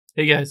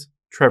Hey guys,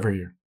 Trevor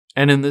here.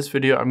 And in this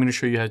video, I'm going to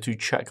show you how to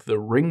check the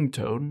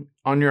ringtone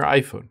on your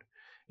iPhone.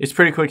 It's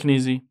pretty quick and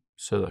easy,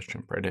 so let's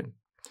jump right in.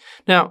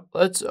 Now,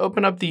 let's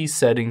open up the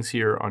settings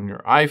here on your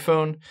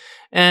iPhone.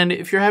 And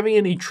if you're having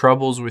any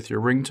troubles with your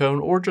ringtone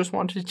or just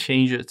want to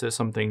change it to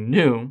something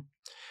new,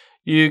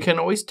 you can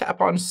always tap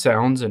on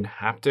sounds and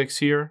haptics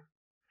here.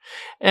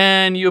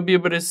 And you'll be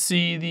able to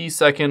see the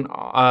second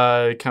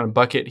kind of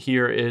bucket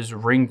here is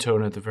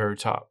ringtone at the very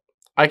top.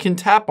 I can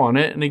tap on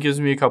it and it gives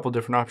me a couple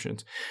different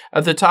options.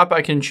 At the top,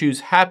 I can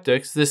choose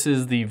haptics. This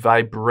is the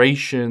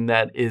vibration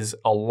that is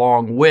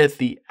along with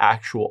the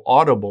actual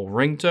audible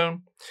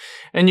ringtone.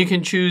 And you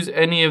can choose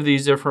any of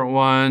these different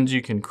ones.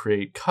 You can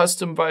create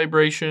custom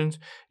vibrations.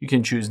 You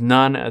can choose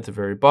none at the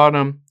very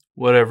bottom,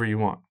 whatever you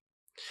want.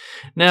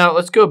 Now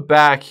let's go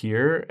back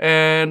here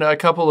and a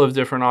couple of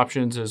different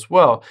options as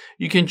well.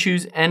 You can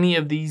choose any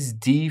of these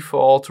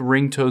default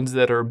ringtones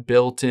that are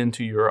built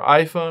into your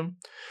iPhone,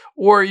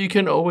 or you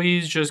can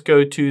always just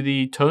go to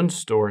the tone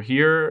store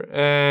here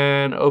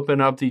and open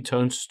up the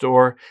tone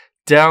store,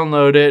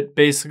 download it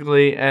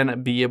basically,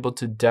 and be able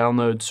to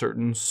download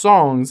certain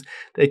songs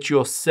that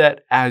you'll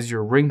set as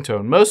your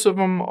ringtone. Most of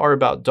them are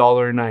about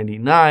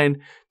 $1.99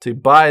 to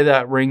buy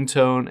that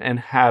ringtone and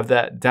have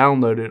that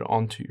downloaded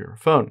onto your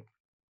phone.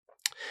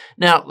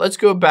 Now, let's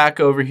go back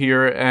over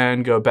here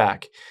and go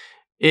back.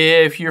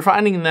 If you're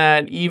finding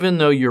that even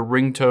though your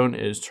ringtone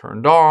is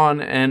turned on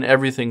and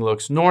everything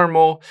looks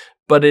normal,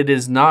 but it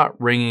is not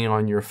ringing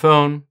on your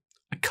phone,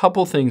 a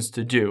couple things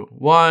to do.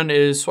 One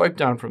is swipe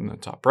down from the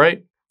top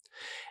right,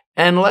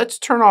 and let's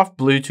turn off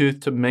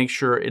Bluetooth to make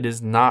sure it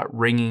is not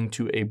ringing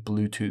to a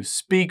Bluetooth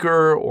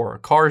speaker or a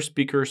car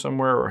speaker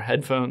somewhere or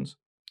headphones.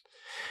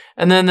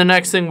 And then the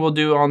next thing we'll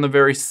do on the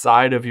very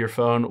side of your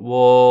phone,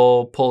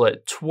 we'll pull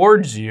it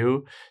towards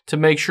you to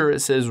make sure it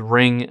says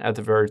ring at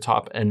the very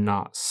top and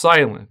not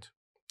silent.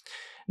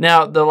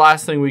 Now, the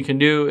last thing we can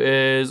do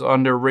is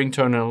under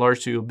ringtone and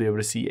enlarge, you'll be able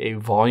to see a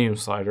volume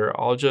slider.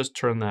 I'll just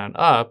turn that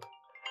up.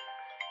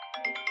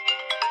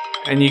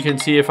 And you can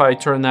see if I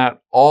turn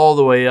that all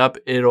the way up,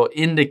 it'll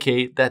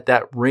indicate that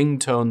that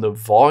ringtone, the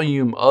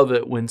volume of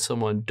it when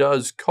someone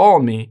does call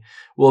me,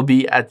 will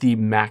be at the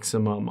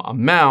maximum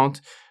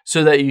amount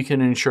so that you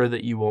can ensure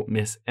that you won't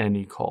miss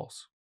any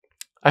calls.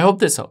 I hope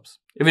this helps.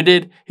 If it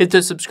did, hit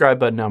the subscribe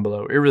button down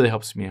below. It really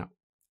helps me out.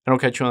 And I'll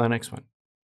catch you on the next one.